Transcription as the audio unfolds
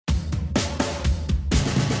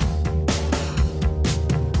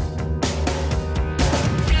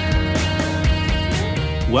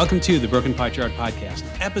Welcome to the Broken Pie Chart Podcast,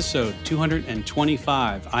 episode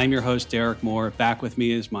 225. I'm your host, Derek Moore. Back with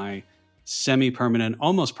me is my semi-permanent,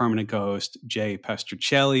 almost permanent co-host, Jay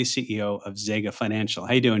Pestruccelli, CEO of Zega Financial.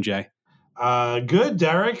 How you doing, Jay? Good,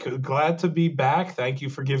 Derek. Glad to be back. Thank you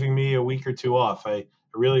for giving me a week or two off. I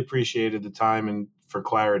really appreciated the time and for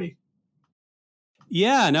clarity.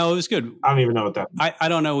 Yeah, no, it was good. I don't even know what that means. I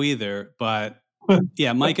don't know either, but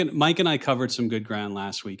yeah, Mike and I covered some good ground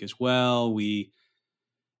last week as well.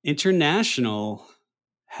 International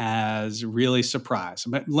has really surprised.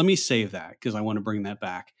 But let me save that because I want to bring that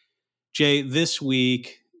back. Jay, this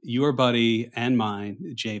week, your buddy and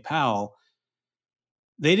mine, Jay Powell,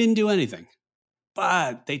 they didn't do anything,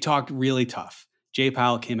 but they talked really tough. Jay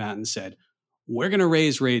Powell came out and said, we're going to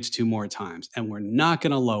raise rates 2 more times and we're not going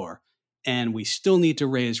to lower. And we still need to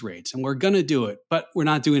raise rates and we're going to do it, but we're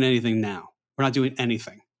not doing anything now. We're not doing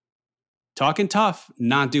anything. Talking tough,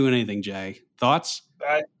 not doing anything, Jay. Thoughts?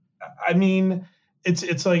 I mean,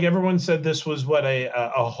 it's like everyone said this was a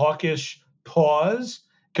hawkish pause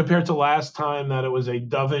compared to last time that it was a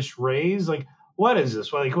dovish raise. Like, what is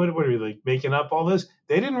this? What are we like making up all this?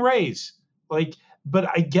 They didn't raise. But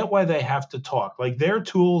I get why they have to talk. Like their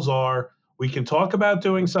tools are, we can talk about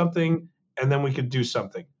doing something and then we could do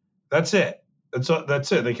something. That's it.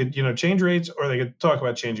 That's it. They could, change rates or they could talk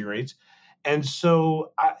about changing rates. And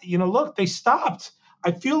so, look, they stopped.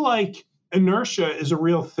 I feel like inertia is a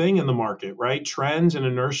real thing in the market, right? Trends and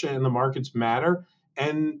inertia in the markets matter.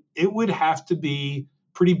 And it would have to be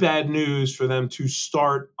pretty bad news for them to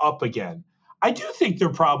start up again. I do think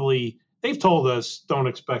they've told us don't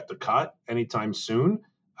expect a cut anytime soon.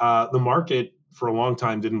 The market for a long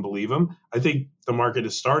time didn't believe them. I think the market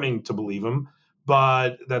is starting to believe them,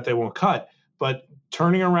 but that they won't cut. But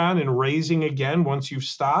turning around and raising again once you've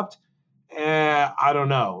stopped, I don't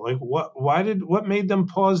know. Like what made them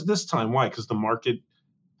pause this time? Why? Because the market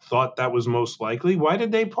thought that was most likely. Why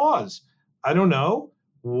did they pause? I don't know.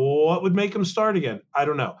 What would make them start again? I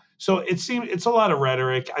don't know. So it's a lot of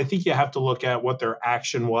rhetoric. I think you have to look at what their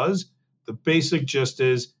action was. The basic gist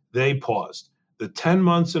is they paused. The 10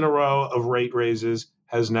 months in a row of rate raises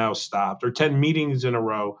has now stopped, or 10 meetings in a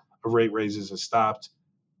row of rate raises has stopped.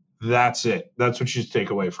 That's it. That's what you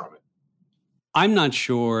take away from it. I'm not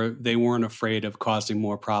sure they weren't afraid of causing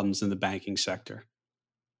more problems in the banking sector.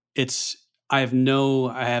 I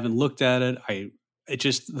haven't looked at it. It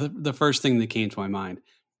just the first thing that came to my mind.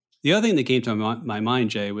 The other thing that came to my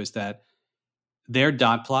mind, Jay, was that their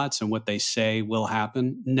dot plots and what they say will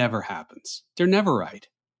happen never happens. They're never right.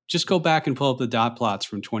 Just go back and pull up the dot plots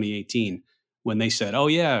from 2018 when they said, oh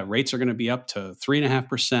yeah, rates are going to be up to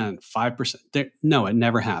 3.5%, 5%. No, it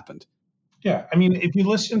never happened. Yeah. I mean, if you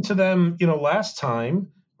listen to them, last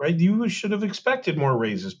time, right, you should have expected more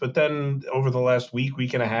raises. But then over the last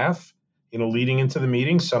week and a half, leading into the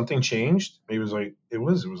meeting, something changed. Maybe it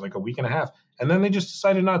was like a week and a half. And then they just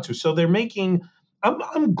decided not to. So they're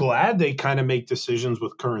I'm glad they kind of make decisions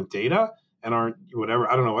with current data and aren't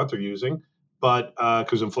whatever. I don't know what they're using, but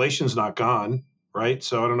because inflation's not gone, right?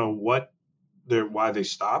 So I don't know why they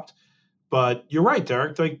stopped. But you're right,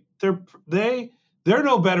 Derek. Like they're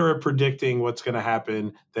no better at predicting what's going to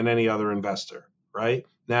happen than any other investor, right?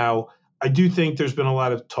 Now, I do think there's been a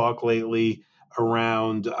lot of talk lately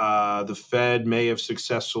around the Fed may have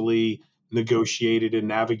successfully negotiated and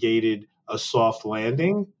navigated a soft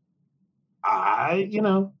landing.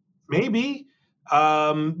 Maybe.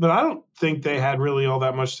 But I don't think they had really all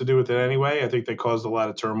that much to do with it anyway. I think they caused a lot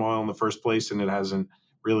of turmoil in the first place, and it hasn't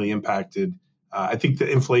really impacted. I think the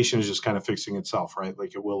inflation is just kind of fixing itself, right?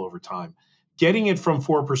 Like it will over time. Getting it from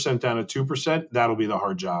 4% down to 2%, that'll be the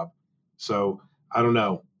hard job. So I don't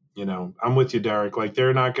know. I'm with you, Derek. Like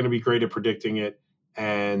they're not going to be great at predicting it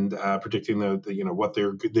and predicting the what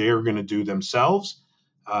they're going to do themselves.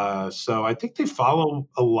 So I think they follow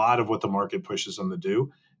a lot of what the market pushes them to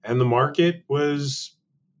do, and the market was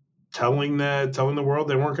telling the world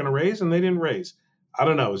they weren't going to raise, and they didn't raise. I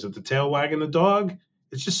don't know. Is it the tail wagging the dog?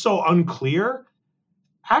 It's just so unclear.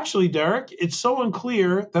 Actually, Derek, it's so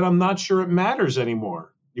unclear that I'm not sure it matters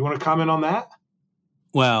anymore. You want to comment on that?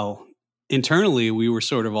 Well, internally, we were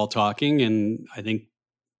sort of all talking, and I think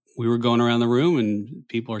we were going around the room, and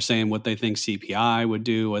people are saying what they think CPI would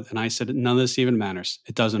do. And I said, none of this even matters.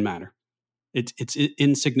 It doesn't matter. It's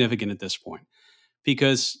insignificant at this point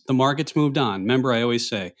because the market's moved on. Remember, I always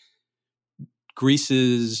say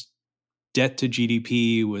Greece's debt to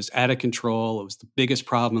GDP was out of control. It was the biggest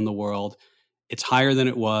problem in the world. It's higher than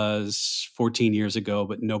it was 14 years ago,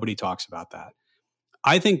 but nobody talks about that.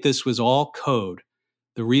 I think this was all code.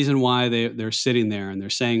 The reason why they're sitting there and they're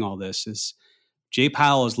saying all this is Jay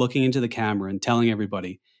Powell is looking into the camera and telling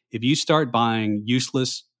everybody, If you start buying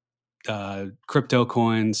useless crypto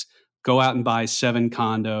coins, go out and buy 7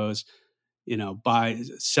 condos,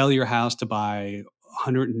 sell your house to buy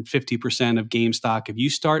 150% of GameStop. If you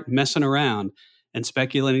start messing around and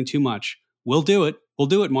speculating too much, we'll do it. We'll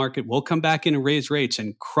do it, market. We'll come back in and raise rates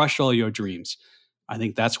and crush all your dreams. I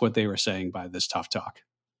think that's what they were saying by this tough talk.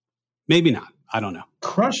 Maybe not. I don't know.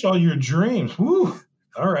 Crush all your dreams. Woo.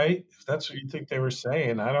 All right. If that's what you think they were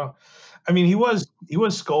saying, he was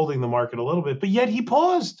scolding the market a little bit, but yet he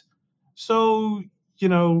paused. So,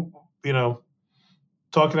 talking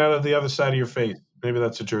out of the other side of your face. Maybe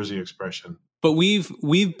that's a Jersey expression. But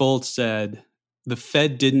we've both said the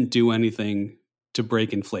Fed didn't do anything to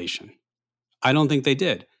break inflation. I don't think they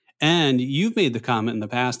did. And you've made the comment in the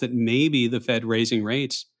past that maybe the Fed raising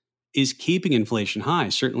rates is keeping inflation high,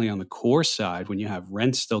 certainly on the core side when you have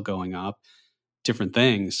rents still going up, different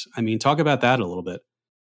things. I mean, talk about that a little bit.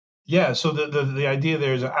 Yeah, so the idea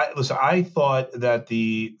there is, I thought that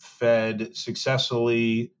the Fed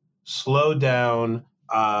successfully slowed down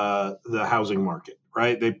the housing market,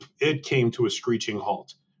 right? It came to a screeching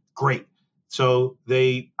halt. Great. So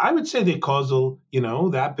I would say they caused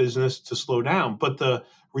that business to slow down, but the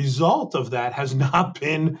result of that has not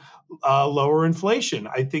been lower inflation.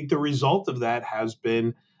 I think the result of that has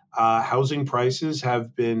been housing prices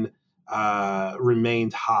have been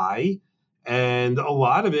remained high. And a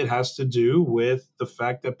lot of it has to do with the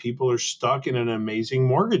fact that people are stuck in an amazing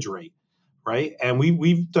mortgage rate, right? And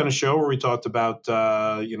we've done a show where we talked about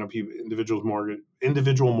individual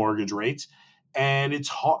mortgage rates, and it's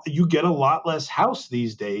hard. You get a lot less house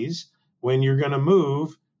these days when you're going to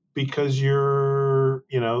move because the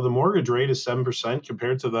mortgage rate is 7%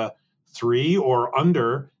 compared to the 3 or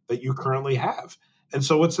under that you currently have. And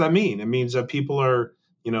so what's that mean? It means that people are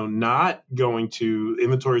not going to,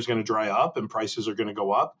 inventory is going to dry up and prices are going to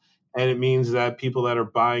go up. And it means that people that are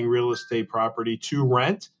buying real estate property to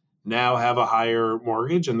rent now have a higher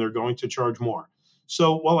mortgage and they're going to charge more.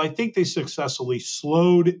 So while I think they successfully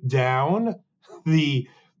slowed down the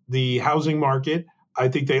housing market, I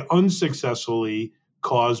think they unsuccessfully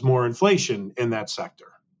caused more inflation in that sector.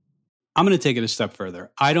 I'm going to take it a step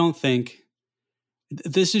further. I don't think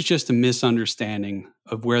this is just a misunderstanding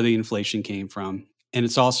of where the inflation came from. And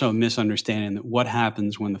it's also a misunderstanding that what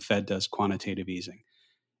happens when the Fed does quantitative easing.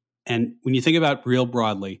 And when you think about real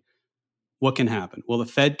broadly, what can happen? Well, the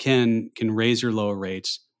Fed can raise or lower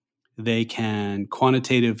rates. They can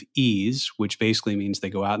quantitative ease, which basically means they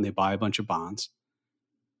go out and they buy a bunch of bonds.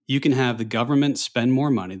 You can have the government spend more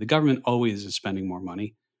money. The government always is spending more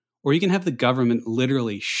money. Or you can have the government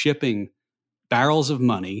literally shipping barrels of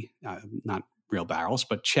money, not real barrels,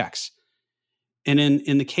 but checks. And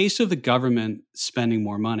in the case of the government spending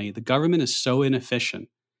more money, the government is so inefficient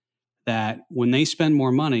that when they spend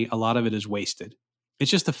more money, a lot of it is wasted. It's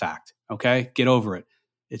just a fact, okay? Get over it.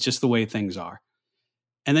 It's just the way things are.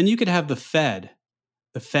 And then you could have the Fed.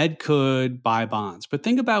 The Fed could buy bonds. But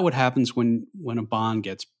think about what happens when a bond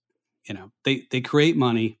gets, they create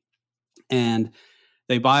money and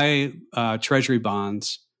they buy treasury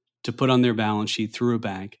bonds to put on their balance sheet through a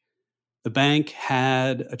bank. The bank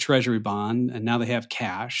had a treasury bond and now they have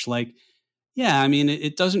cash.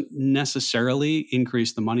 It doesn't necessarily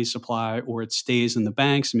increase the money supply, or it stays in the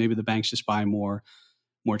banks and maybe the banks just buy more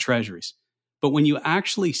treasuries. But when you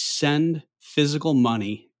actually send physical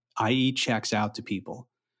money, i.e. checks out to people,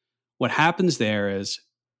 what happens there is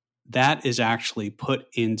that is actually put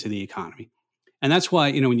into the economy. And that's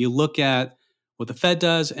why, when you look at what the Fed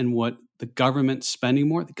does and what the government's spending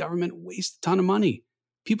more, the government wastes a ton of money.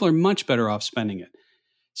 People are much better off spending it.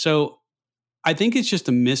 So I think it's just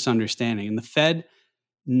a misunderstanding. And the Fed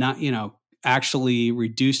not, actually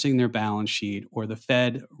reducing their balance sheet or the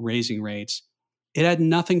Fed raising rates, it had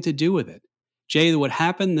nothing to do with it. Jay, what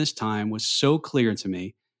happened this time was so clear to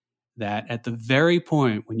me that at the very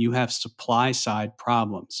point when you have supply side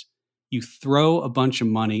problems, you throw a bunch of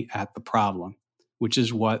money at the problem, which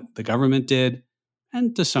is what the government did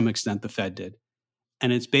and to some extent the Fed did.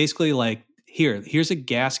 And it's basically like, here's a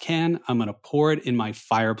gas can. I'm going to pour it in my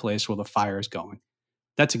fireplace while the fire is going.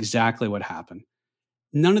 That's exactly what happened.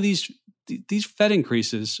 None of these Fed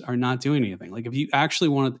increases are not doing anything. Like if you actually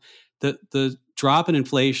wanted, the drop in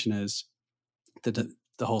inflation is the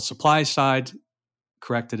whole supply side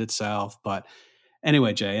corrected itself. But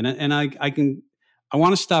anyway, Jay, and I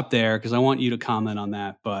want to stop there because I want you to comment on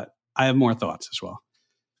that, but I have more thoughts as well.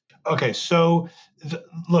 Okay, so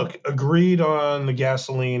look, agreed on the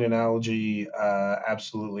gasoline analogy,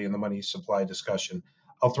 absolutely, in the money supply discussion.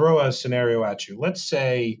 I'll throw a scenario at you. Let's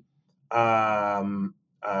say you're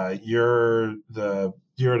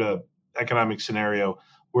at an economic scenario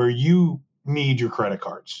where you need your credit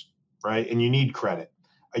cards, right? And you need credit.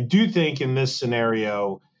 I do think in this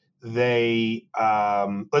scenario, they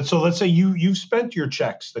let's say you've spent your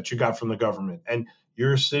checks that you got from the government, and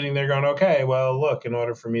you're sitting there going, okay, well, look, in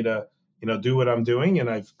order for me to do what I'm doing, and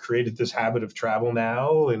I've created this habit of travel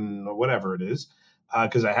now, and whatever it is,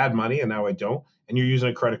 because I had money and now I don't, and you're using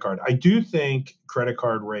a credit card. I do think credit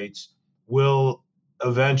card rates will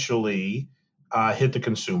eventually hit the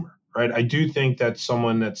consumer, right? I do think that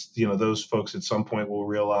someone that's, those folks at some point will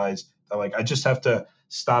realize that, like, I just have to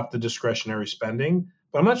stop the discretionary spending.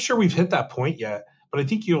 But I'm not sure we've hit that point yet. But I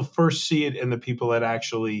think you'll first see it in the people that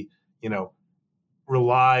actually,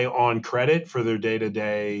 rely on credit for their day to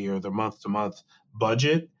day or their month to month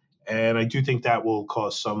budget. And I do think that will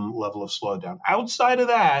cause some level of slowdown. Outside of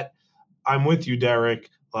that, I'm with you, Derek.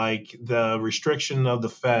 Like, the restriction of the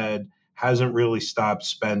Fed hasn't really stopped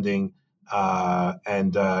spending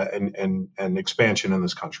and expansion in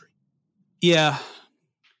this country. Yeah,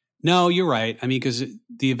 no, you're right. I mean, because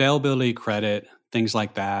the availability of credit, things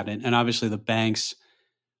like that, and obviously the banks,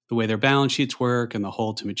 the way their balance sheets work and the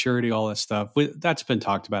hold to maturity, all that stuff, that's been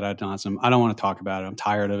talked about ad nauseum. I don't want to talk about it. I'm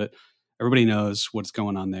tired of it. Everybody knows what's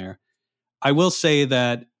going on there. I will say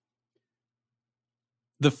that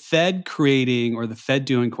the Fed creating or the Fed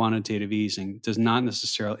doing quantitative easing does not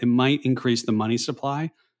necessarily, it might increase the money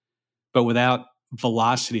supply, but without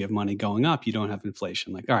velocity of money going up, you don't have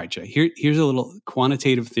inflation. Like, all right, Jay, here's a little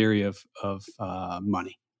quantitative theory of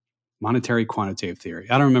money, monetary quantitative theory.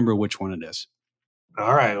 I don't remember which one it is.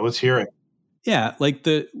 All right, let's hear it. Yeah, like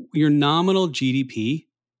your nominal GDP,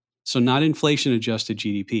 so not inflation adjusted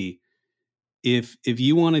GDP. If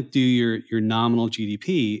you want to do your nominal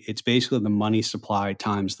GDP, it's basically the money supply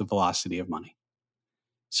times the velocity of money.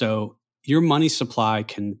 So your money supply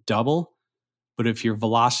can double, but if your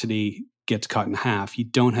velocity gets cut in half, you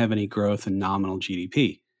don't have any growth in nominal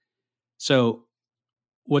GDP. So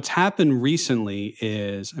what's happened recently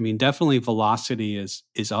is, I mean, definitely velocity is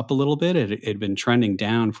up a little bit. It had been trending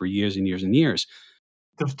down for years and years and years.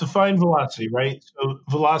 Define velocity, right? So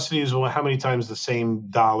velocity is how many times the same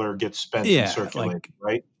dollar gets spent and circulated,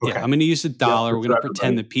 right? Okay. Yeah, I'm going to use a dollar. We're going to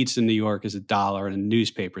pretend that pizza in New York is $1 and a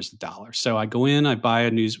newspaper is $1. So I go in, I buy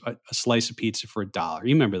a slice of pizza for $1.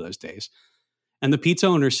 You remember those days. And the pizza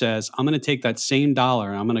owner says, I'm going to take that same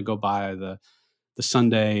dollar and I'm going to go buy the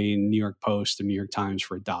Sunday New York Post and New York Times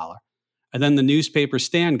for $1. And then the newspaper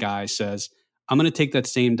stand guy says, I'm going to take that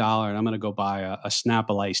same dollar and I'm going to go buy a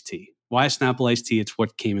Snapple iced tea. Why a Snapple iced tea? It's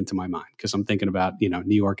what came into my mind because I'm thinking about, New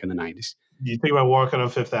York in the 90s. You think about walking on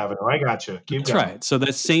Fifth Avenue. I got you. Keep That's going. Right. So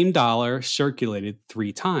that same dollar circulated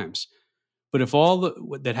 3 times. But if all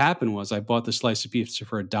what that happened was I bought the slice of pizza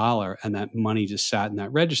for $1 and that money just sat in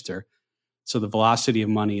that register, so the velocity of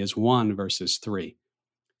money is 1 versus 3.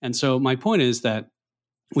 And so my point is that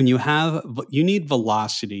when you need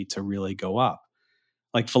velocity to really go up.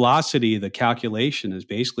 Like velocity, the calculation is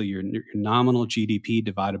basically your nominal GDP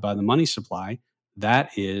divided by the money supply. That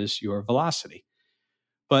is your velocity.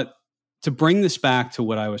 But to bring this back to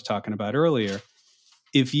what I was talking about earlier,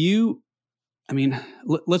 let's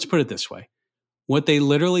put it this way. What they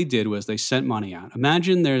literally did was they sent money out.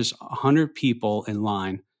 Imagine there's 100 people in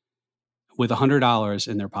line with $100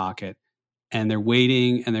 in their pocket and they're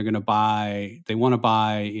waiting and they want to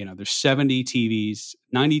buy, there's 70 TVs,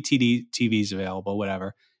 90 TVs available,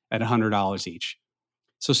 whatever, at $100 each.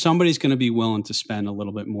 So somebody's going to be willing to spend a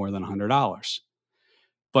little bit more than $100.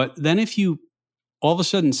 But then if you all of a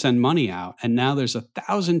sudden send money out and now there's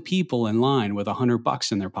 1,000 people in line with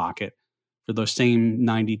 $100 in their pocket for those same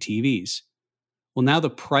 90 TVs. Well, now the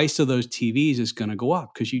price of those TVs is going to go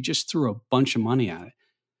up because you just threw a bunch of money at it.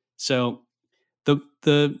 So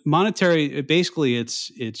the monetary, basically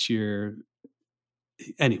it's your,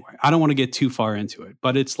 anyway, I don't want to get too far into it,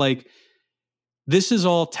 but it's like, this is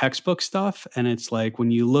all textbook stuff. And it's like, when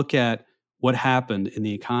you look at what happened in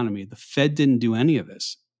the economy, the Fed didn't do any of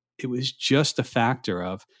this. It was just a factor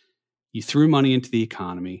of you threw money into the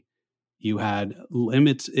economy. You had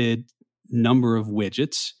limited number of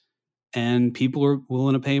widgets and people were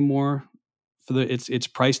willing to pay more for it's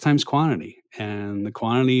price times quantity, and the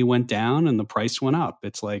quantity went down and the price went up.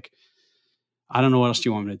 It's like, I don't know what else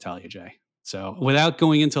you want me to tell you, Jay. So without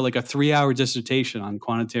going into like a 3-hour dissertation on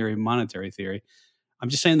quantitative monetary theory, I'm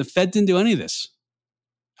just saying the Fed didn't do any of this.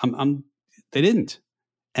 They didn't.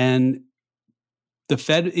 And the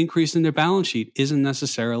Fed increasing their balance sheet isn't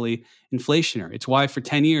necessarily inflationary. It's why for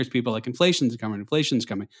 10 years, people are like, inflation's coming.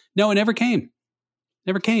 No, it never came.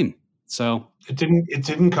 Never came. So it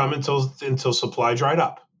didn't come until supply dried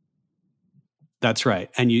up. That's right.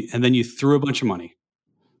 And then you threw a bunch of money.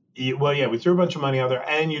 Well, yeah, we threw a bunch of money out there,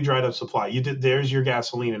 and you dried up supply. You did. There's your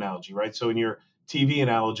gasoline analogy, right? So in your TV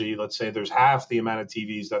analogy, let's say there's half the amount of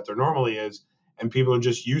TVs that there normally is, and people are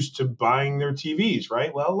just used to buying their TVs,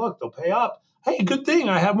 right? Well, look, they'll pay up. Hey, good thing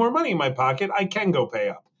I have more money in my pocket. I can go pay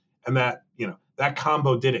up, and that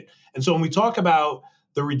combo did it. And so when we talk about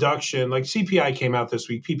the reduction, like CPI came out this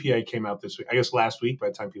week, PPI came out this week, I guess last week by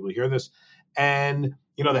the time people hear this, and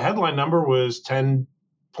the headline number was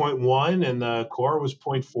 10.1 and the core was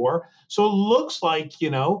 0.4. So it looks like,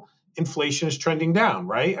 inflation is trending down,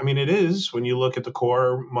 right? I mean, it is when you look at the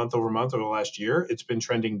core month over month over the last year, it's been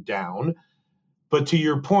trending down. But to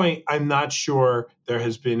your point, I'm not sure there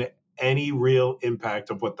has been any real impact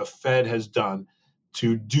of what the Fed has done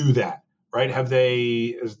to do that, right?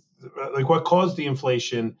 What caused the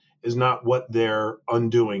inflation is not what they're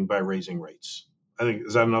undoing by raising rates. I think,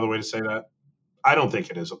 is that another way to say that? I don't think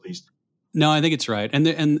it is, at least. No, I think it's right.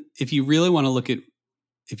 And if you really want to look at,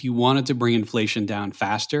 if you wanted to bring inflation down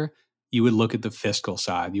faster, you would look at the fiscal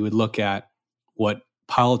side. You would look at what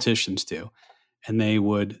politicians do, and they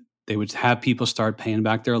would have people start paying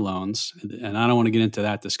back their loans. And I don't want to get into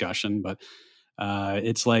that discussion, but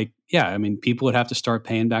it's like, yeah, I mean, people would have to start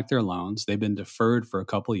paying back their loans. They've been deferred for a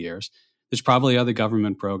couple of years. There's probably other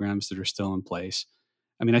government programs that are still in place.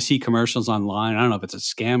 I mean, I see commercials online. I don't know if it's a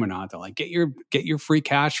scam or not. They're like, get your free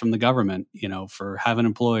cash from the government, for having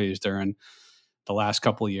employees during the last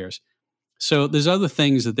couple of years. So there's other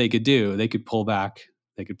things that they could do. They could pull back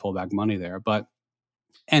money there. But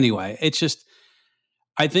anyway, it's just,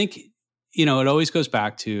 I think, it always goes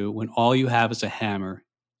back to when all you have is a hammer,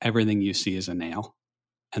 everything you see is a nail.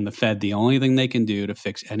 And the Fed, the only thing they can do to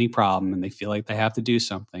fix any problem, and they feel like they have to do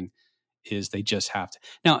something, is they just have to.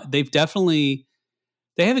 Now,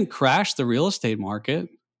 they haven't crashed the real estate market,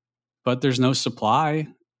 but there's no supply.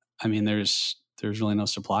 I mean, there's really no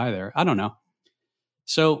supply there. I don't know.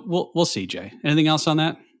 So we'll see, Jay. Anything else on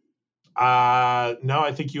that? No,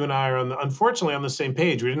 I think you and I are unfortunately on the same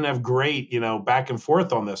page. We didn't have great, back and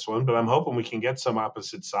forth on this one, but I'm hoping we can get some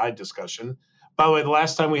opposite side discussion. By the way, the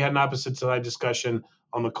last time we had an opposite side discussion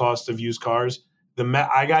on the cost of used cars,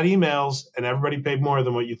 I got emails and everybody paid more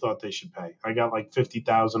than what you thought they should pay. I got like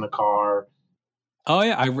 $50,000 a car. Oh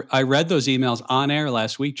yeah, I read those emails on air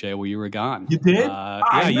last week, Jay, where you were gone. You did? Yeah,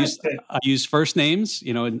 I used first names.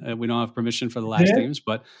 We don't have permission for the last names,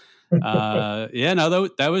 but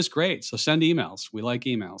that was great. So send emails. We like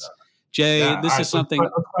emails. Jay, this is something.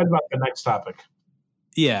 Let's talk about the next topic.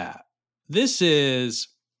 Yeah,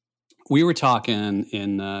 we were talking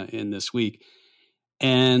in this week,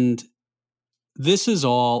 and this is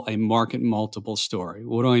all a market multiple story.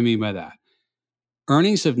 What do I mean by that?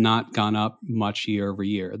 Earnings have not gone up much year over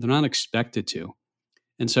year. They're not expected to.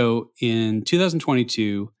 And so in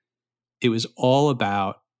 2022, it was all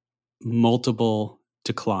about multiple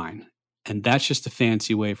decline. And that's just a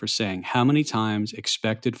fancy way for saying how many times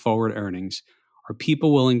expected forward earnings are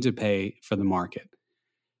people willing to pay for the market.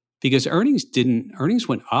 Because earnings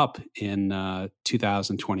went up in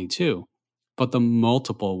 2022, but the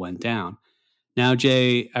multiple went down. Now,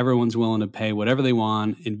 Jay, everyone's willing to pay whatever they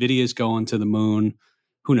want. NVIDIA's going to the moon.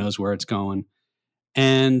 Who knows where it's going?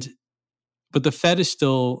 But the Fed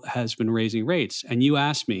has been raising rates. And you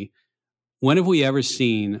asked me, when have we ever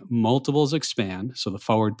seen multiples expand, so the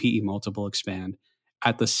forward PE multiple expand,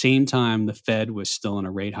 at the same time the Fed was still in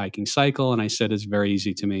a rate hiking cycle? And I said, it's very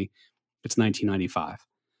easy to me. It's 1995.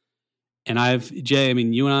 And Jay, I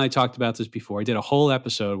mean, you and I talked about this before. I did a whole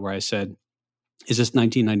episode where I said, is this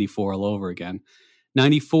 1994 all over again?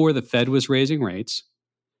 94, the Fed was raising rates.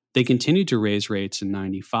 They continued to raise rates in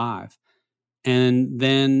 95. And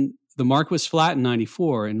then the market was flat in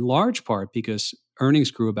 94, in large part because earnings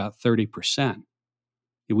grew about 30%.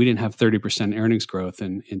 We didn't have 30% earnings growth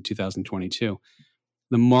in 2022.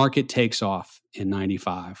 The market takes off in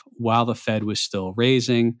 95 while the Fed was still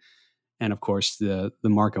raising. And of course, the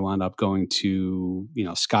market wound up going to,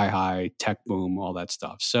 sky high, tech boom, all that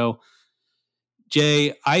stuff. So,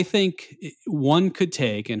 Jay, I think one could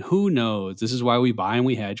take, and who knows, this is why we buy and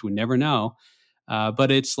we hedge, we never know.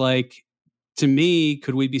 But it's like, to me,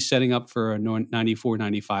 could we be setting up for a 94,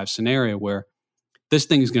 95 scenario where this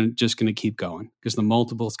thing is just going to keep going because the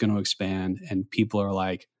multiple is going to expand and people are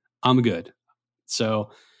like, I'm good.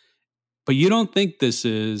 So, but you don't think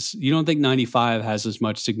 95 has as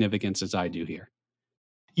much significance as I do here?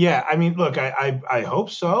 Yeah, I mean, look, I hope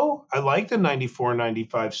so. I like the 94,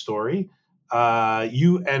 95 story.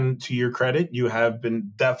 And to your credit, you have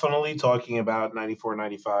been definitely talking about 94,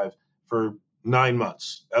 95 for 9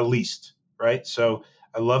 months at least, right? So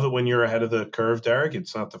I love it when you're ahead of the curve, Derek.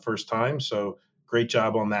 It's not the first time, so great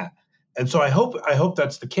job on that. And so I hope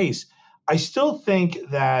that's the case. I still think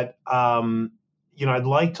that, I'd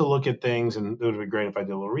like to look at things, and it would be great if I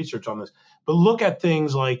did a little research on this, but look at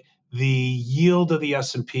things like the yield of the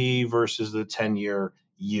S&P versus the 10-year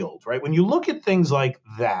yield, right? When you look at things like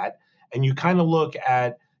that, and you kind of look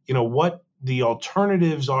at, what the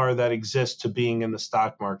alternatives are that exist to being in the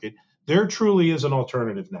stock market, there truly is an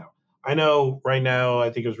alternative now. I know right now, I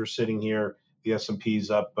think as we're sitting here, the S&P is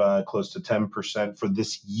up close to 10% for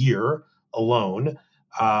this year alone.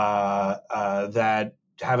 That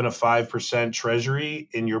having a 5% treasury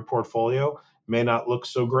in your portfolio may not look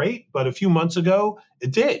so great, but a few months ago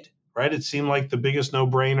it did, right? It seemed like the biggest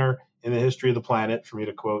no-brainer in the history of the planet, for me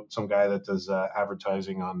to quote some guy that does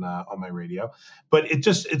advertising on my radio. But it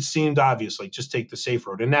seemed obvious, like just take the safe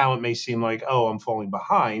road. And now it may seem like, oh, I'm falling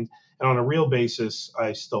behind. And on a real basis,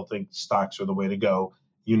 I still think stocks are the way to go.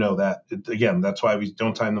 You know that. Again, that's why we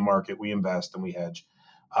don't time the market. We invest and we hedge.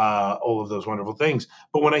 All of those wonderful things.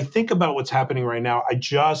 But when I think about what's happening right now, I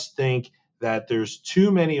just think that there's too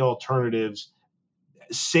many alternatives,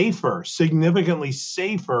 significantly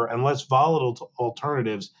safer and less volatile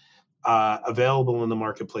alternatives available in the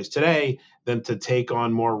marketplace today than to take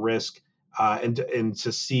on more risk and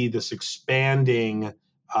to see this expanding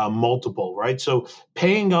multiple, right? So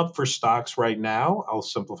paying up for stocks right now, I'll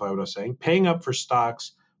simplify what I was saying, paying up for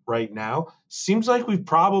stocks right now seems like we've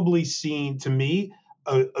probably seen, to me,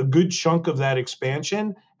 a good chunk of that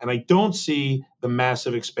expansion, and I don't see the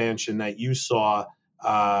massive expansion that you saw,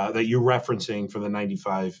 that you're referencing for the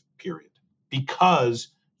 95 period, because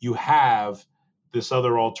you have this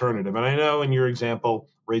other alternative. And I know in your example,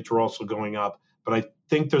 rates were also going up, but I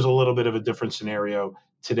think there's a little bit of a different scenario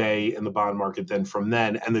today in the bond market than from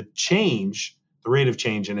then. And the rate of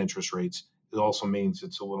change in interest rates, it also means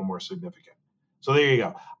it's a little more significant. So there you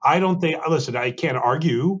go. I can't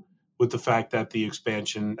argue with the fact that the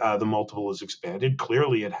expansion, the multiple has expanded.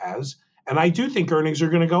 Clearly it has. And I do think earnings are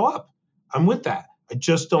going to go up. I'm with that. I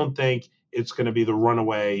just don't think it's going to be the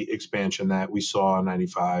runaway expansion that we saw in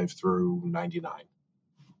 95 through 99.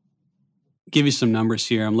 Give you some numbers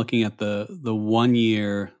here. I'm looking at the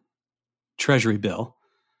 1-year Treasury bill.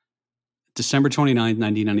 December 29th,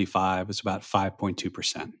 1995 was about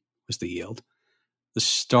 5.2% was the yield. The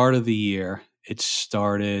start of the year, it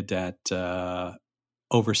started at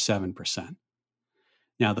over 7%.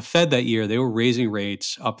 Now, the Fed that year, they were raising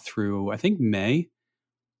rates up through, I think, May.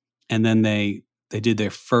 And then they did their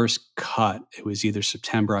first cut. It was either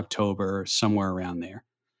September, October, somewhere around there.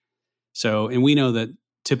 So, and we know that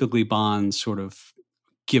typically bonds sort of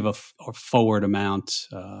give a forward amount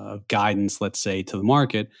of guidance, let's say, to the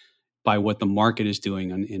market by what the market is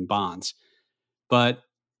doing in bonds. But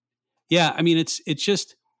yeah, I mean, it's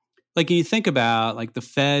just like when you think about like the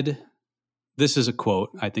Fed, this is a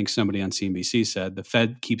quote, I think somebody on CNBC said, the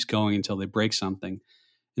Fed keeps going until they break something.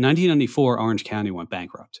 In 1994, Orange County went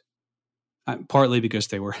bankrupt, partly because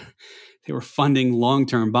they were funding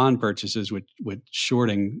long-term bond purchases with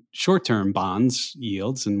shorting short-term bonds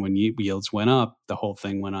yields, and when yields went up, the whole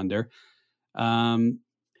thing went under.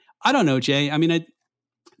 I don't know, Jay. I mean,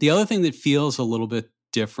 the other thing that feels a little bit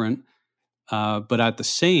different, but at the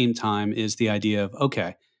same time, is the idea of,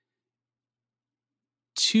 okay,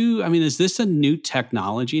 is this a new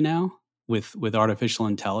technology now with artificial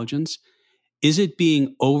intelligence? Is it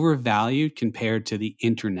being overvalued compared to the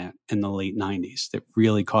internet in the late 90s that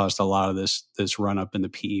really caused a lot of this run up in the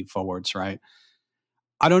PE forwards, right?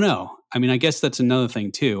 I don't know. I mean, I guess that's another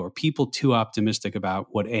thing too. Are people too optimistic about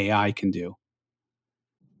what AI can do?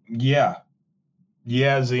 Yeah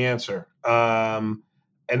is the answer. And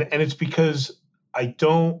it's because I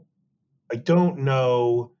don't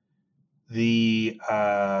know the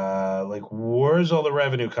where's all the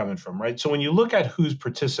revenue coming from, right? So when you look at who's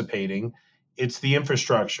participating, it's the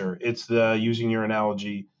infrastructure. It's using your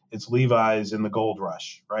analogy, it's Levi's in the gold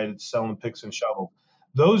rush, right? It's selling picks and shovels.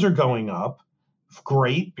 Those are going up.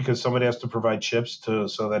 Great, because somebody has to provide chips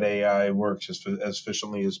so that AI works as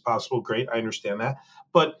efficiently as possible. Great, I understand that.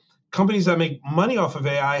 But companies that make money off of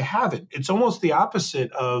AI haven't. It's almost the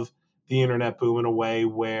opposite of the internet boom in a way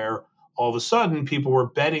where all of a sudden people were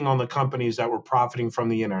betting on the companies that were profiting from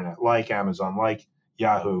the internet, like Amazon, like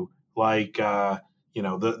Yahoo, like the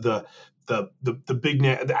big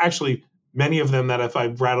actually many of them that if I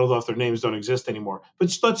rattled off their names don't exist anymore.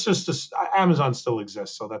 But let's just Amazon still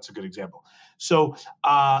exists, so that's a good example. So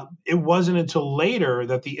it wasn't until later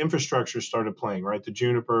that the infrastructure started playing, right? The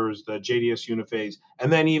Junipers, the JDS Uniphase,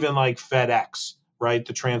 and then even like FedEx, right?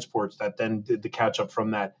 The transports that then did the catch up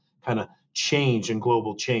from that kind of change and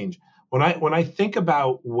global change. When I think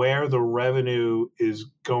about where the revenue is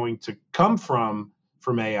going to come from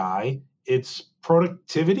AI, it's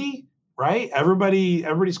productivity right?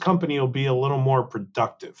 Everybody's company will be a little more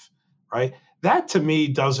productive, right? That to me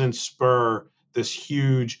doesn't spur this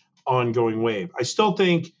huge ongoing wave. I still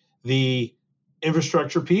think the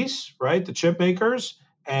infrastructure piece, right? The chip makers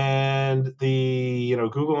and the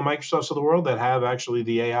Google and Microsofts of the world that have actually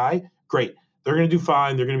the AI, great. They're going to do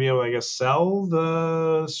fine. They're going to be able to, I guess, sell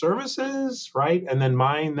the services, right, and then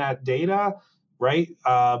mine that data, right?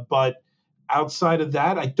 But outside of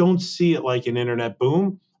that, I don't see it like an internet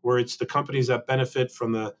boom where it's the companies that benefit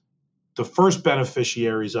from the first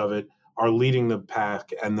beneficiaries of it are leading the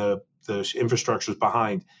pack and the infrastructure is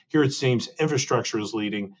behind. Here it seems infrastructure is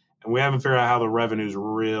leading, and we haven't figured out how the revenue is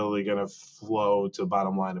really going to flow to the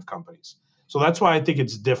bottom line of companies. So that's why I think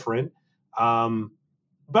it's different.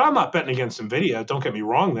 But I'm not betting against NVIDIA. Don't get me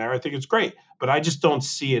wrong there. I think it's great. But I just don't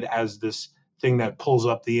see it as this thing that pulls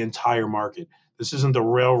up the entire market. This isn't the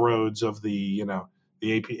railroads of the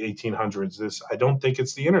 1800s. I don't think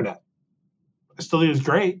it's the internet. I still think it's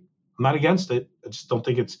great. I'm not against it. I just don't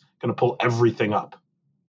think it's going to pull everything up.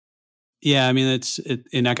 Yeah, I mean,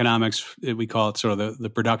 in economics, we call it sort of the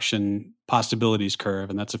production possibilities curve.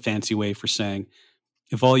 And that's a fancy way for saying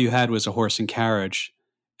if all you had was a horse and carriage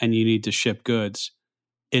and you need to ship goods,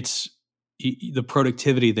 it's the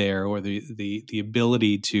productivity there or the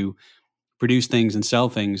ability to produce things and sell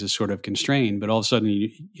things is sort of constrained. But all of a sudden,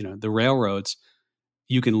 the railroads,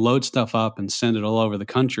 you can load stuff up and send it all over the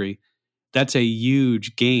country. That's a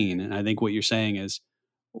huge gain. And I think what you're saying is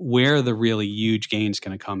where the really huge gains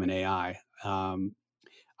going to come in AI.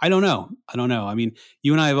 I don't know. I mean,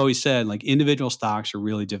 you and I have always said like individual stocks are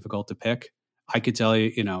really difficult to pick. I could tell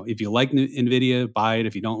you, if you like NVIDIA, buy it.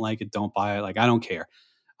 If you don't like it, don't buy it. Like, I don't care.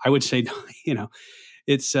 I would say,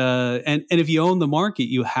 it's, and if you own the market,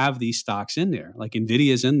 you have these stocks in there, like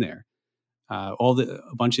NVIDIA's in there. A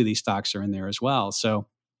bunch of these stocks are in there as well. So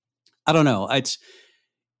I don't know.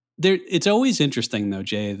 It's always interesting though,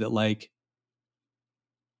 Jay, that like,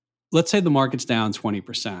 let's say the market's down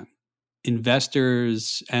 20%.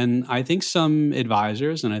 Investors, and I think some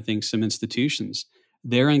advisors and I think some institutions,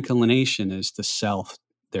 their inclination is to sell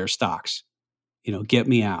their stocks. Get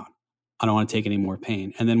me out. I don't want to take any more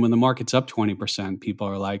pain. And then when the market's up 20%, people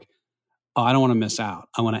are like, oh, I don't want to miss out.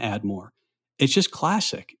 I want to add more. It's just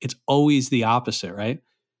classic. It's always the opposite, right?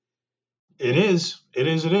 It is.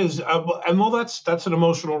 And well, that's an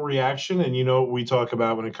emotional reaction. And what we talk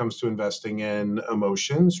about when it comes to investing in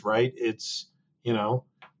emotions, right? It's,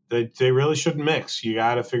 they really shouldn't mix. You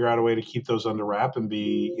got to figure out a way to keep those under wrap and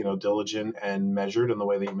be, diligent and measured in the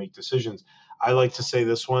way that you make decisions. I like to say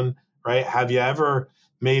this one, right? Have you ever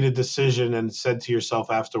made a decision and said to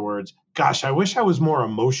yourself afterwards, gosh, I wish I was more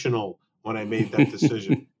emotional when I made that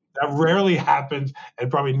decision? That rarely happens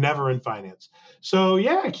and probably never in finance. So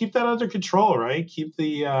yeah, keep that under control, right? Keep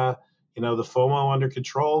the the FOMO under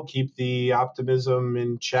control, keep the optimism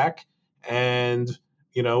in check. And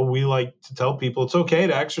we like to tell people it's okay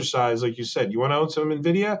to exercise, like you said. You want to own some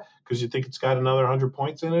NVIDIA because you think it's got another 100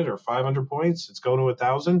 points in it or 500 points, it's going to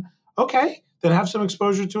 1,000. Okay, then have some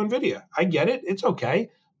exposure to NVIDIA. I get it. It's okay.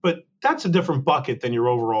 But that's a different bucket than your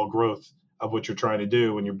overall growth of what you're trying to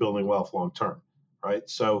do when you're building wealth long term. Right.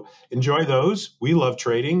 So enjoy those. We love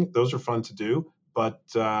trading. Those are fun to do, but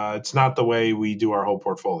it's not the way we do our whole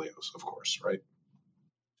portfolios, of course. Right.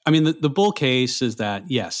 I mean, the bull case is that,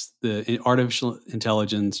 yes, the artificial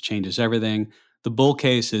intelligence changes everything. The bull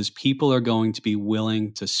case is people are going to be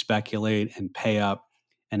willing to speculate and pay up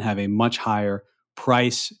and have a much higher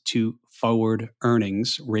price to forward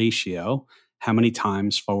earnings ratio. How many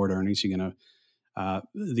times forward earnings you're going to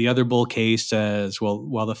the other bull case says, well,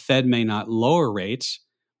 while the Fed may not lower rates,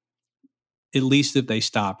 at least if they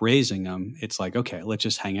stop raising them, it's like, okay, let's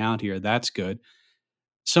just hang out here. That's good.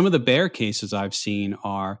 Some of the bear cases I've seen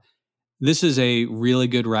are, this is a really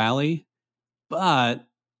good rally, but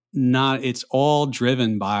it's all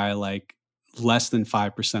driven by like less than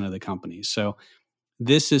 5% of the companies. So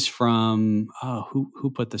this is from,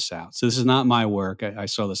 who put this out? So this is not my work. I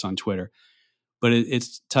saw this on Twitter. But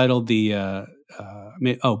it's titled Beat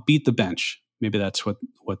the Bench. Maybe that's what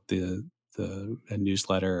the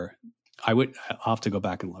newsletter. I'll have to go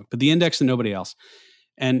back and look. But the index and nobody else.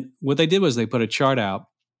 And what they did was they put a chart out,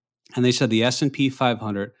 and they said the S&P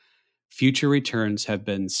 500 future returns have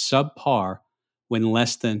been subpar when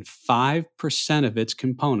less than 5% of its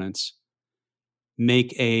components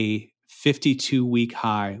make a 52-week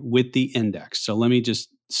high with the index. So let me just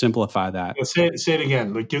simplify that. Say it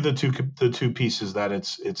again. Like, give the two pieces that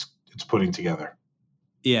it's putting together.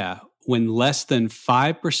 Yeah, when less than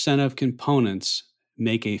 5% of components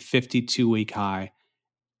make a 52-week high,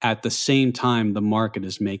 at the same time the market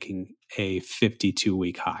is making a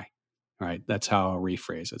 52-week high. All right, that's how I'll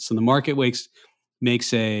rephrase it. So the market makes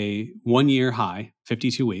a 1-year high,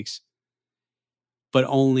 52 weeks, but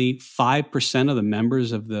only 5% of the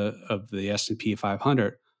members of the S&P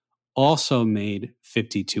 500 also made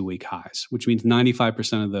 52-week highs, which means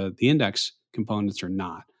 95% of the index components are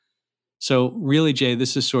not. So really, Jay,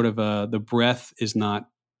 this is sort of the breadth is not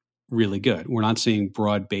really good. We're not seeing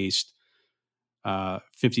broad-based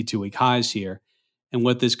 52-week highs here. And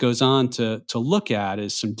what this goes on to look at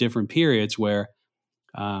is some different periods where,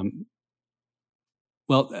 so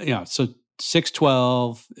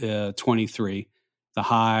 6/12/23, the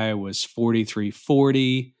high was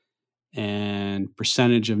 43.40, and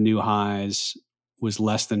percentage of new highs was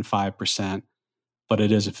less than 5%, but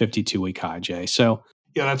it is a 52-week high, Jay. So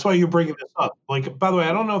yeah, that's why you're bringing this up. Like, by the way,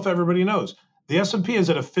 I don't know if everybody knows, the S&P is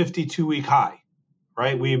at a 52-week high,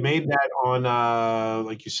 right? We made that on,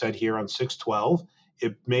 like you said here, on 6/12.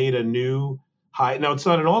 It made a new high. Now, it's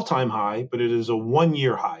not an all-time high, but it is a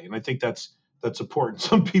 1-year high, and I think that's important.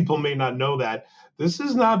 Some people may not know that. This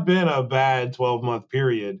has not been a bad 12-month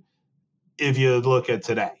period if you look at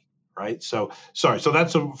today, right? So, sorry. So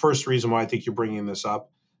that's the first reason why I think you're bringing this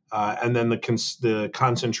up. And then the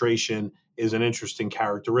concentration is an interesting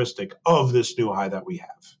characteristic of this new high that we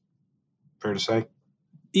have. Fair to say?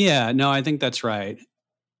 Yeah, no, I think that's right.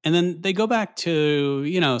 And then they go back to,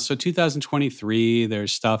 so 2023,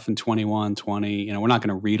 there's stuff in 21, 20. We're not going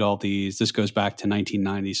to read all these. This goes back to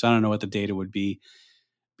 1990. So I don't know what the data would be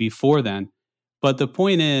before then. But the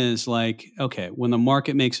point is, like, okay, when the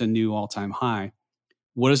market makes a new all-time high,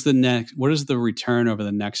 what is the return over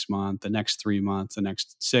the next month, the next 3 months, the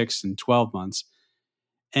next 6 and 12 months?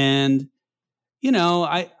 And,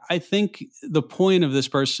 I think the point of this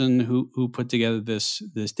person who put together this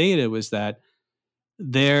data was that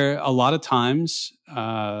there a lot of times,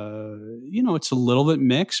 it's a little bit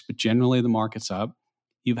mixed, but generally the market's up.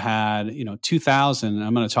 You've had, 2000, and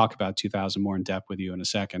I'm going to talk about 2000 more in depth with you in a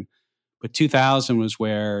second, but 2000 was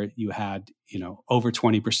where you had, over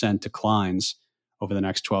 20% declines over the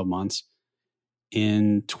next 12 months.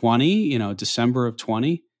 In 20, December of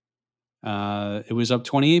 20, it was up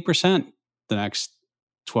 28% the next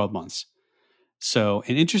 12 months. So,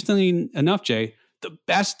 and interestingly enough, Jay, the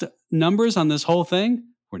best numbers on this whole thing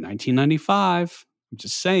were 1995. I'm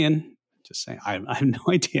just saying. I have no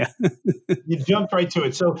idea. You jumped right to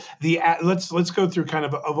it. So let's go through kind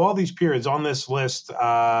of all these periods on this list.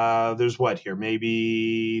 There's what here?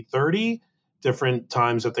 Maybe 30 different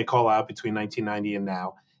times that they call out between 1990 and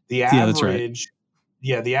now. The average, that's right.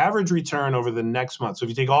 Yeah, the average return over the next month. So if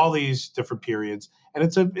you take all these different periods, and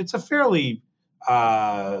it's a fairly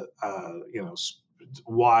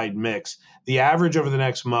wide mix. The average over the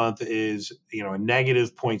next month is a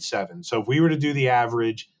negative 0.7. So if we were to do the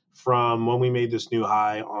average from when we made this new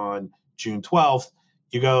high on June 12th,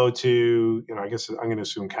 you go to, I guess I'm going to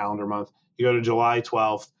assume calendar month, you go to July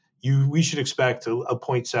 12th, we should expect a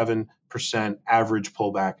 0.7% average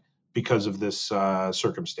pullback because of this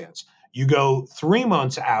circumstance. You go 3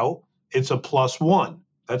 months out, it's a +1.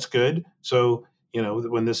 That's good. So,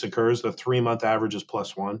 when this occurs, the 3-month average is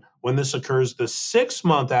 +1. When this occurs, the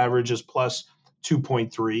 6-month average is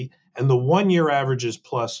 +2.3, and the 1-year average is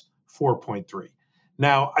 +4.3.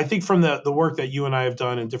 Now, I think from the work that you and I have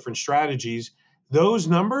done in different strategies, those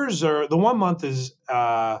numbers are, the 1 month is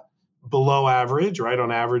below average, right?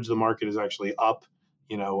 On average, the market is actually up,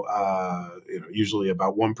 usually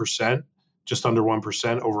about 1%, just under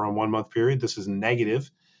 1% over a 1 month period. This is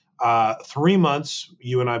negative. 3 months,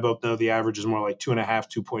 you and I both know the average is more like 2.5%,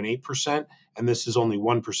 2.8%, and this is only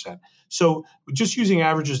 1%. So just using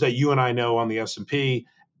averages that you and I know on the S&P,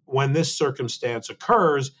 when this circumstance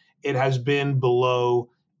occurs, it has been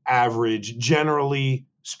below average, generally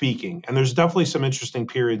speaking. And there's definitely some interesting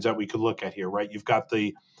periods that we could look at here, right? You've got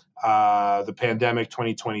the pandemic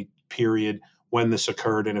 2020 period when this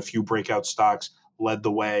occurred, and a few breakout stocks led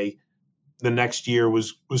the way. The next year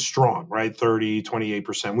was strong, right? 30,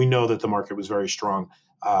 28%. We know that the market was very strong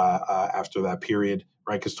after that period,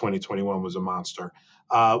 right? Because 2021 was a monster.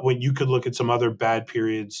 When you could look at some other bad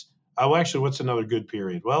periods. Oh, actually, what's another good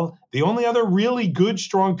period? Well, the only other really good,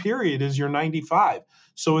 strong period is your 95.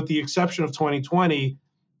 So with the exception of 2020,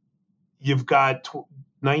 you've got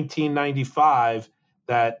 1995,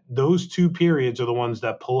 that those two periods are the ones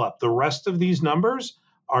that pull up. The rest of these numbers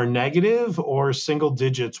are negative or single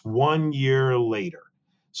digits 1 year later.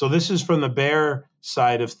 So this is from the bear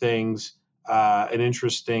side of things, an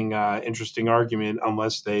interesting argument,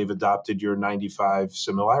 unless they've adopted your 95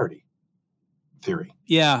 similarity theory.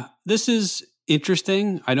 Yeah, this is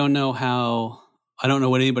interesting. I don't know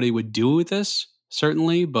what anybody would do with this,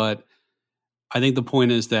 certainly, but I think the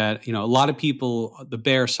point is that, a lot of people, the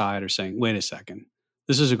bear side, are saying, wait a second,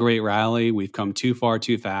 this is a great rally. We've come too far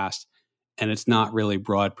too fast, and it's not really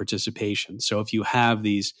broad participation. So if you have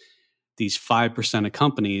these 5% of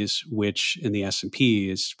companies, which in the S&P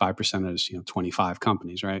is 5% is 25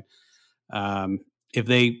 companies, right? If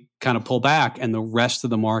they kind of pull back and the rest of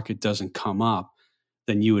the market doesn't come up,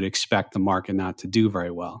 then you would expect the market not to do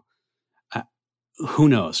very well. Who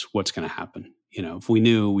knows what's going to happen? If we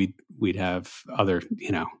knew, we'd have other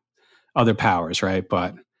powers, right?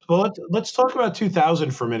 But well, let's talk about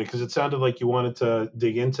 2000 for a minute, because it sounded like you wanted to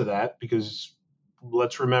dig into that. Because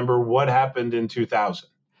let's remember what happened in 2000.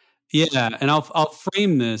 Yeah, and I'll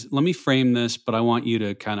frame this. Let me frame this, but I want you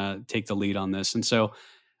to kind of take the lead on this. And so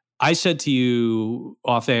I said to you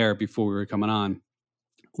off air before we were coming on,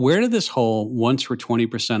 where did this whole once we're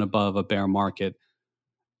 20% above a bear market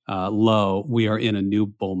low, we are in a new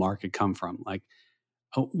bull market come from? Like,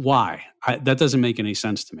 why? That doesn't make any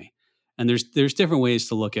sense to me. And there's different ways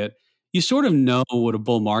to look at. You sort of know what a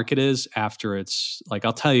bull market is after it's like,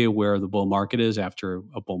 I'll tell you where the bull market is after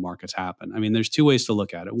a bull market's happened. I mean, there's two ways to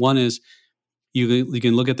look at it. One is you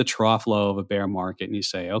can look at the trough low of a bear market and you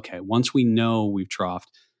say, okay, once we know we've troughed,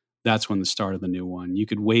 that's when the start of the new one. You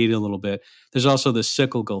could wait a little bit. There's also the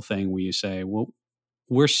cyclical thing where you say, well,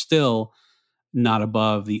 we're still not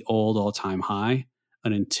above the old all-time high.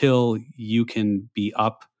 And until you can be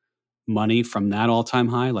up money from that all-time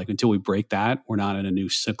high, like until we break that, we're not in a new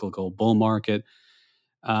cyclical bull market.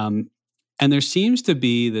 And there seems to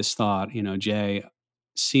be this thought, Jay,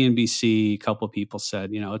 CNBC, a couple of people said,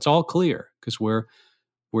 it's all clear because we're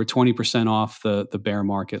 20% off the bear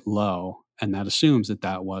market low. And that assumes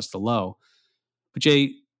that was the low. But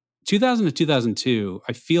Jay, 2000 to 2002,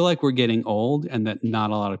 I feel like we're getting old and that not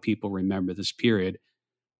a lot of people remember this period.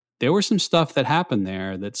 There was some stuff that happened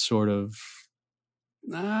there that sort of,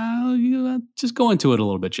 just go into it a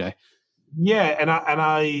little bit, Jay. Yeah, and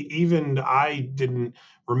I didn't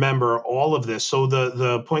remember all of this. So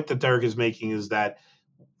the point that Derek is making is that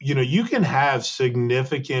you can have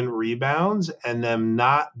significant rebounds and them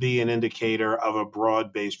not be an indicator of a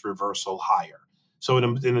broad-based reversal higher. So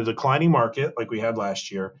in a declining market like we had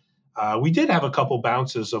last year, we did have a couple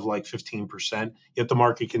bounces of like 15%, yet the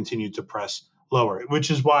market continued to press lower, which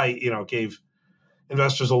is why it gave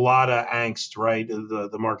investors a lot of angst, right?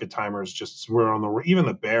 The market timers just were even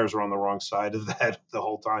the bears were on the wrong side of that the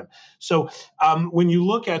whole time. So when you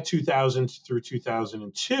look at 2000 through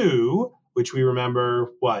 2002, which we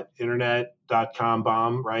remember internet.com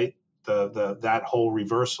bomb, right? That whole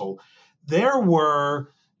reversal, there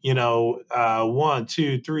were 1,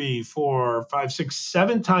 2, 3, 4, 5, 6,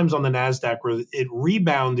 7 times on the NASDAQ where it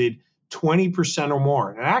rebounded 20% or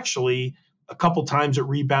more, and actually a couple times it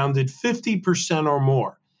rebounded 50% or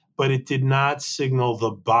more, but it did not signal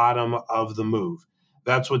the bottom of the move.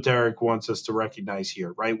 That's what Derek wants us to recognize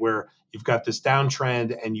here, right? Where you've got this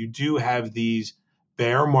downtrend and you do have these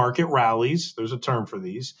bear market rallies. There's a term for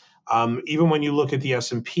these. Even when you look at the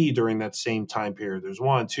S&P during that same time period, there's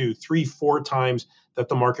 1, 2, 3, 4 times that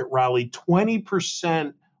the market rallied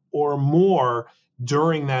 20% or more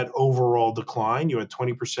during that overall decline. You had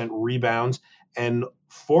 20% rebounds, and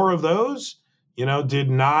 4 of those did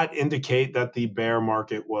not indicate that the bear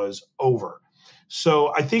market was over.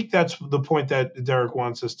 So I think that's the point that Derek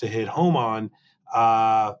wants us to hit home on.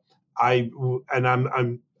 I'm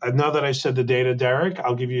now that I said the data, Derek,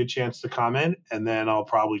 I'll give you a chance to comment, and then I'll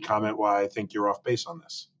probably comment why I think you're off base on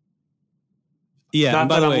this. Yeah, not and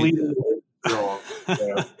by the way,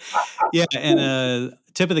 yeah, and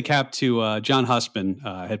tip of the cap to John Husband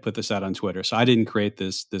had put this out on Twitter, so I didn't create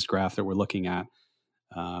this graph that we're looking at,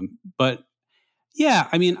 but. Yeah,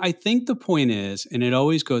 I mean, I think the point is, and it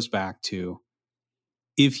always goes back to,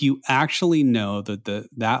 if you actually know that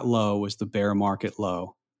that low was the bear market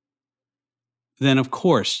low, then of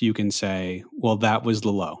course you can say, well, that was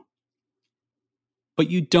the low. But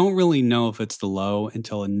you don't really know if it's the low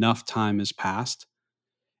until enough time has passed.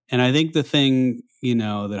 And I think the thing,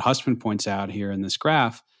 that Husband points out here in this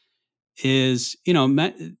graph is,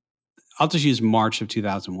 I'll just use March of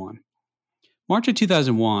 2001. March of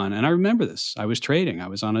 2001, and I remember this, I was trading. I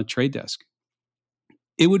was on a trade desk.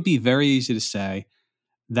 It would be very easy to say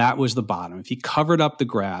that was the bottom. If you covered up the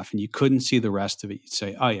graph and you couldn't see the rest of it, you'd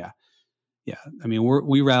say, oh, yeah. I mean,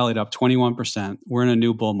 we rallied up 21%. We're in a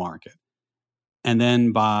new bull market. And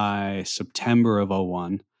then by September of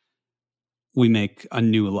 01, we make a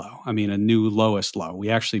new low. I mean, a new lowest low. We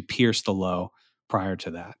actually pierced the low prior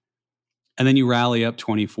to that. And then you rally up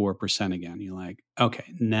 24% again. You're like,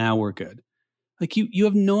 okay, now we're good. Like you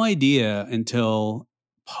have no idea until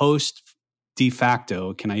post de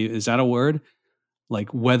facto, is that a word?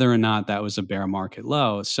 like whether or not that was a bear market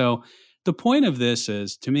low. So the point of this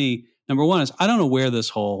is, to me, number one is I don't know where this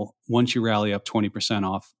whole once you rally up 20%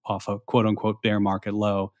 off a quote unquote bear market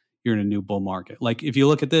low, you're in a new bull market. Like if you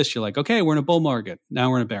look at this, you're like, okay, we're in a bull market. Now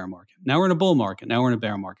we're in a bear market. Now we're in a bull market. Now we're in a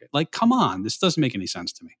bear market. Like, come on, this doesn't make any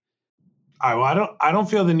sense to me. Well, I don't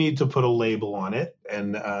feel the need to put a label on it,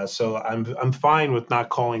 and so I'm fine with not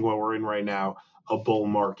calling what we're in right now a bull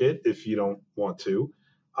market if you don't want to.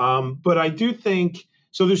 But I do think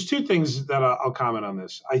so. There's two things that I'll comment on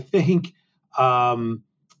this. I think when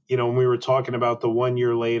we were talking about the 1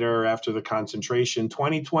 year later after the concentration,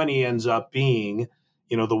 2020 ends up being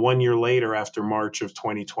the 1 year later after March of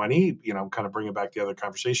 2020. Kind of bringing back the other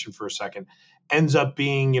conversation for a second, ends up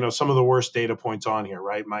being some of the worst data points on here,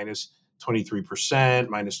 right? Minus 23%,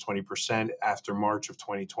 minus 20% after March of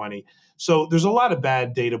 2020. So there's a lot of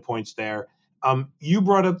bad data points there. You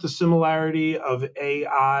brought up the similarity of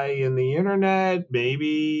AI and the internet.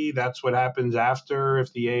 Maybe that's what happens after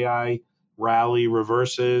if the AI rally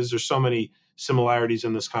reverses. There's so many similarities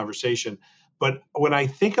in this conversation. But when I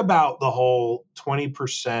think about the whole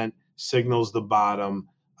 20% signals the bottom,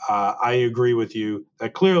 I agree with you.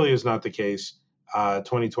 That clearly is not the case.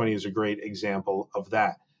 2020 is a great example of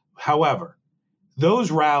that. However,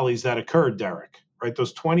 those rallies that occurred, Derek, right,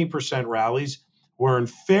 those 20% rallies were in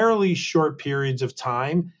fairly short periods of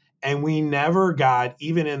time, and we never got,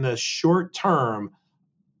 even in the short term,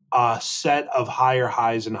 a set of higher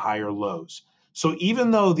highs and higher lows. So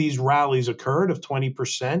even though these rallies occurred of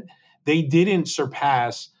 20%, they didn't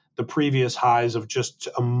surpass the previous highs of just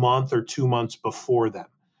a month or 2 months before them.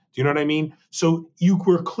 Do you know what I mean? So you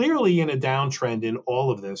were clearly in a downtrend in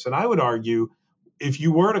all of this, and I would argue if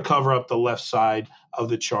you were to cover up the left side of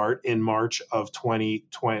the chart in March of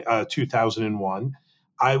 2001,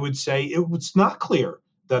 I would say it was not clear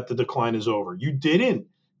that the decline is over. You didn't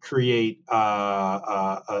create,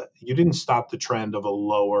 you didn't stop the trend of a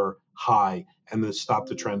lower high and then stop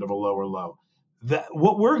the trend of a lower low.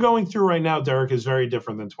 What we're going through right now, Derek, is very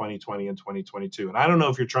different than 2020 and 2022. And I don't know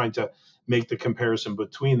if you're trying to make the comparison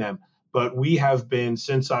between them, but we have been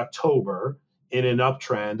since October in an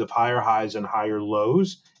uptrend of higher highs and higher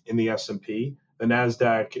lows in the S&P. The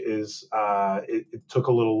NASDAQ is, it took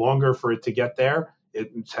a little longer for it to get there.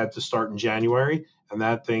 It had to start in January, and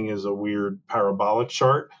that thing is a weird parabolic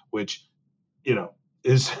chart, which,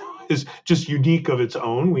 is just unique of its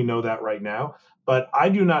own. We know that right now. But I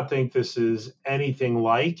do not think this is anything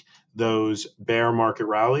like those bear market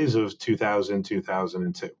rallies of 2000,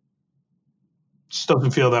 2002. Just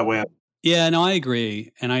doesn't feel that way. Yeah, no, I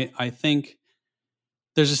agree. And I think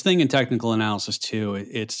there's this thing in technical analysis too.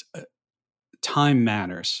 It's time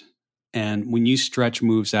matters. And when you stretch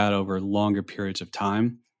moves out over longer periods of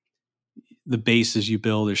time, the bases you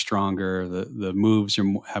build are stronger. The moves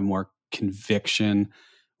have more conviction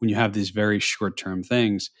when you have these very short-term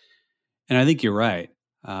things. And I think you're right.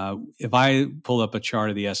 If I pull up a chart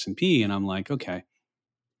of the S&P and I'm like, okay,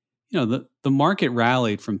 the market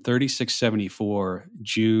rallied from 3674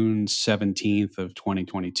 June 17th of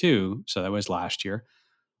 2022, so that was last year,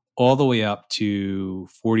 all the way up to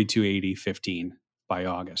 4280.15 by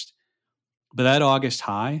August. But that August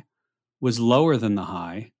high was lower than the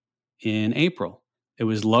high in April. It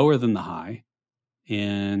was lower than the high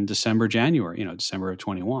in December, January, December of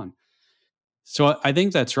 21. So I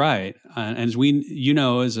think that's right. And as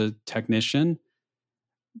as a technician,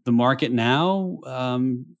 the market now,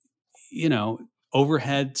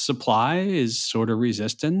 overhead supply is sort of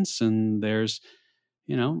resistance, and there's,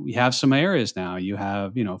 we have some areas now. You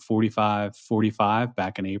have, 45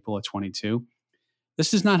 back in April of 22.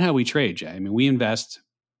 This is not how we trade, Jay. I mean, we invest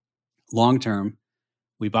long term.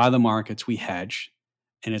 We buy the markets, we hedge.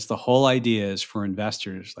 And it's the whole idea is for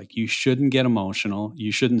investors, like you shouldn't get emotional.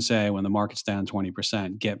 You shouldn't say when the market's down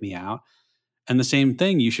 20%, get me out. And the same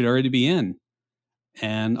thing, you should already be in.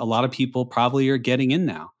 And a lot of people probably are getting in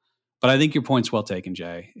now. But I think your point's well taken,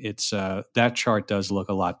 Jay. It's that chart does look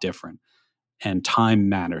a lot different. And time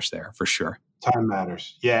matters there for sure. Time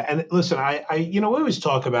matters. Yeah. And listen, I we always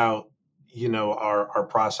talk about, our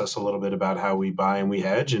process a little bit about how we buy and we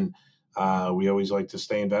hedge. And we always like to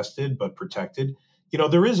stay invested, but protected.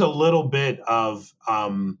 There is a little bit of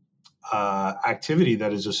activity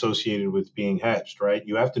that is associated with being hedged, right?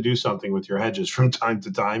 You have to do something with your hedges from time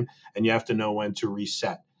to time, and you have to know when to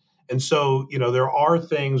reset. And so, there are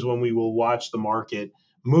things when we will watch the market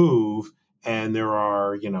move, and there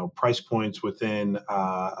are, price points within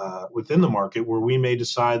the market where we may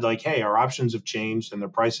decide like, hey, our options have changed and the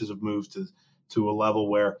prices have moved to a level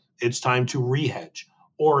where it's time to re-hedge.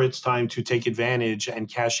 Or it's time to take advantage and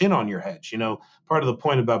cash in on your hedge. Part of the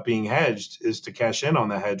point about being hedged is to cash in on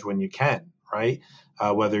the hedge when you can, right?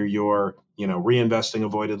 Whether you're, reinvesting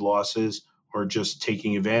avoided losses or just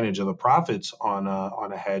taking advantage of the profits on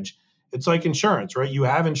a hedge. It's like insurance, right? You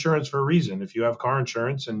have insurance for a reason. If you have car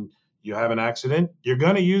insurance and you have an accident, you're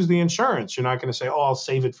going to use the insurance. You're not going to say, "Oh, I'll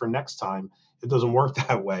save it for next time." It doesn't work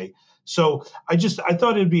that way. So I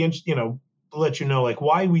thought it'd be interesting, let you know, like,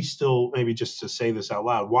 why we still, maybe just to say this out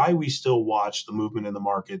loud, why we still watch the movement in the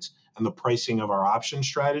markets and the pricing of our option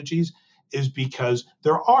strategies is because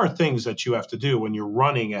there are things that you have to do when you're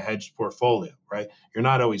running a hedged portfolio, right? You're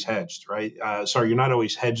not always hedged, right? You're not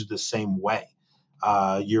always hedged the same way.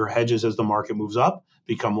 Your hedges, as the market moves up,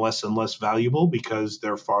 become less and less valuable because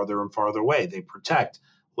they're farther and farther away. They protect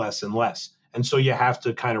less and less. And so you have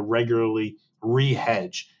to kind of regularly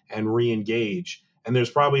re-hedge and re-engage. And there's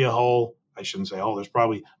probably there's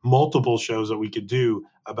probably multiple shows that we could do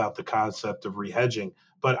about the concept of re-hedging.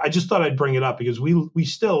 But I just thought I'd bring it up because we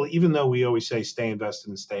still, even though we always say stay invested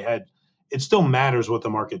and stay hedged, it still matters what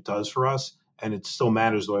the market does for us. And it still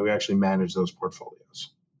matters the way we actually manage those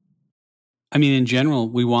portfolios. I mean, in general,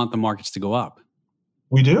 we want the markets to go up.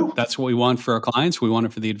 We do. That's what we want for our clients. We want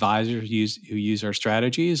it for the advisors who use our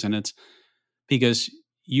strategies. And it's because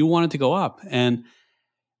you want it to go up. And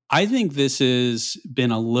I think this has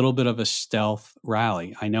been a little bit of a stealth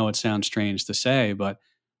rally. I know it sounds strange to say, but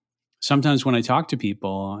sometimes when I talk to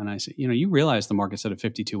people and I say, you realize the market's at a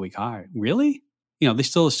 52-week high. Really? They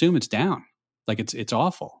still assume it's down. Like it's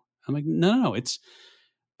awful. I'm like, no, it's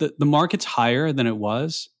the market's higher than it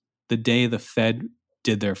was the day the Fed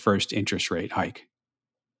did their first interest rate hike.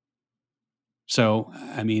 So,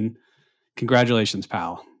 I mean, congratulations,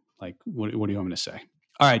 pal. Like, what do you want me to say?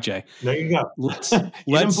 All right, Jay. There you go. Let's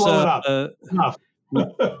blow it up. Enough.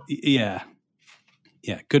 Yeah.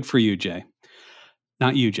 Good for you, Jay.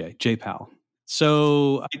 Not you, Jay Powell.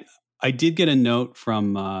 So I did get a note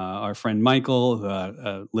from our friend Michael,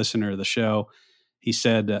 a listener of the show. He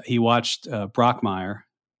said he watched Brockmire a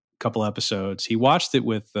couple episodes. He watched it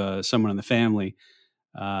with someone in the family.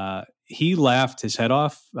 He laughed his head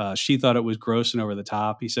off. She thought it was gross and over the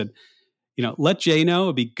top. He said, let Jay know.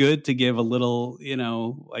 It'd be good to give a little,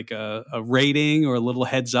 like a rating or a little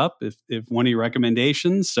heads up if one of your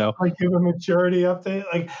recommendations. So like give a maturity update.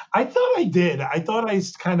 Like I thought I did. I thought I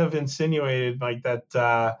kind of insinuated like that,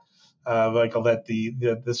 that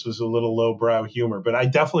this was a little lowbrow humor, but I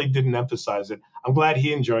definitely didn't emphasize it. I'm glad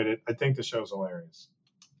he enjoyed it. I think the show's hilarious.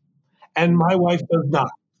 And my wife does not,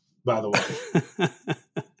 by the way.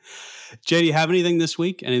 Jay, do you have anything this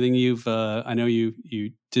week? Anything I know you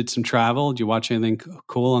did some travel. Did you watch anything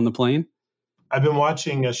cool on the plane? I've been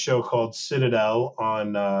watching a show called Citadel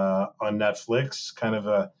on Netflix, kind of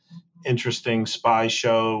a interesting spy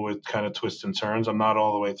show with kind of twists and turns. I'm not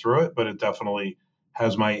all the way through it, but it definitely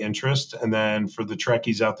has my interest. And then for the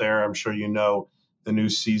Trekkies out there, I'm sure the new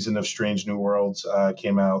season of Strange New Worlds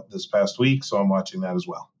came out this past week, so I'm watching that as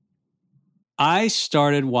well. I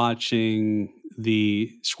started watching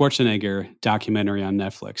the Schwarzenegger documentary on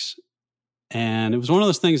Netflix. And it was one of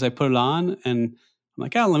those things I put it on and I'm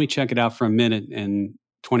like, let me check it out for a minute. And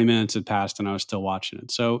 20 minutes had passed and I was still watching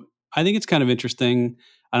it. So I think it's kind of interesting.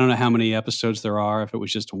 I don't know how many episodes there are, if it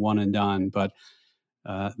was just one and done, but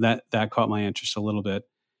that caught my interest a little bit.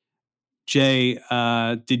 Jay,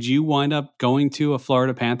 did you wind up going to a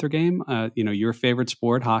Florida Panther game? Your favorite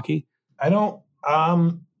sport, hockey? I don't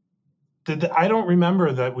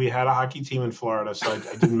remember that we had a hockey team in Florida, so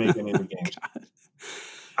I didn't make any of the games.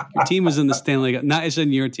 Your team was in the Stanley Cup. Not, it's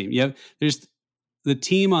in your team. There's the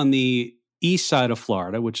team on the east side of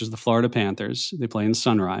Florida, which is the Florida Panthers. They play in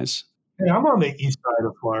Sunrise. Yeah, I'm on the east side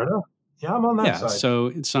of Florida. Yeah, I'm on that side. So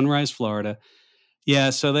it's Sunrise, Florida. Yeah,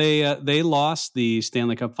 so they lost the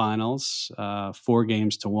Stanley Cup Finals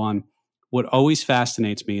 4-1. What always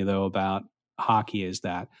fascinates me, though, about hockey is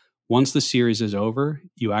that once the series is over,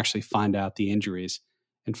 you actually find out the injuries.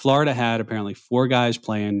 And Florida had apparently 4 guys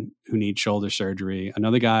playing who need shoulder surgery.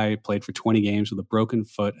 Another guy played for 20 games with a broken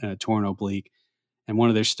foot and a torn oblique. And one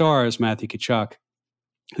of their stars, Matthew Tkachuk,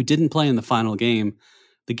 who didn't play in the final game.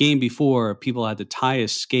 The game before, people had to tie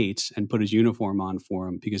his skates and put his uniform on for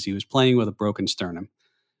him because he was playing with a broken sternum.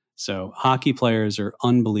 So hockey players are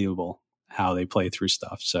unbelievable how they play through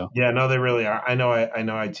stuff. So yeah, no, they really are. I know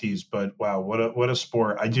I tease, but wow, what a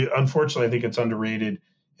sport. Unfortunately, I think it's underrated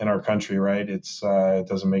in our country, right? It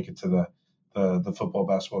doesn't make it to the football,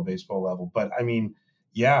 basketball, baseball level. But I mean,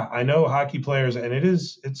 yeah, I know hockey players, and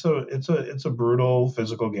it's a brutal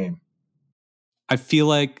physical game. I feel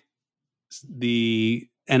like the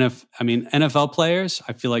NFL players,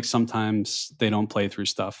 I feel like sometimes they don't play through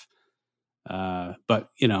stuff. But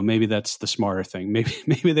maybe that's the smarter thing.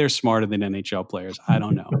 Maybe they're smarter than NHL players. I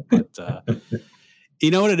don't know. But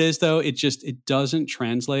You know what it is, though? It doesn't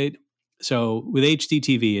translate. So with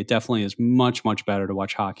HDTV, it definitely is much, much better to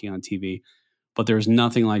watch hockey on TV. But there's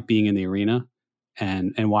nothing like being in the arena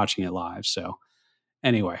and watching it live. So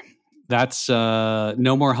anyway, that's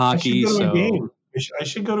no more hockey. I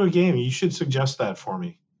should go to a game. You should suggest that for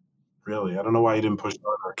me. Really, I don't know why you didn't push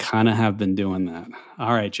harder. Kind of have been doing that.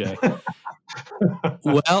 All right, Jay.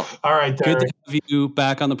 Well, all right, Derek. Good to have you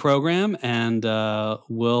back on the program, and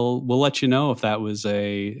we'll let you know if that was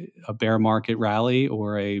a bear market rally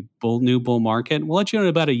or a new bull market. We'll let you know in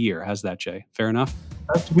about a year. How's that, Jay? Fair enough?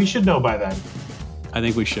 We should know by then. I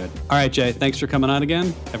think we should. All right, Jay, thanks for coming on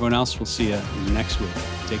again. Everyone else, we'll see you next week.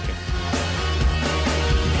 Take care.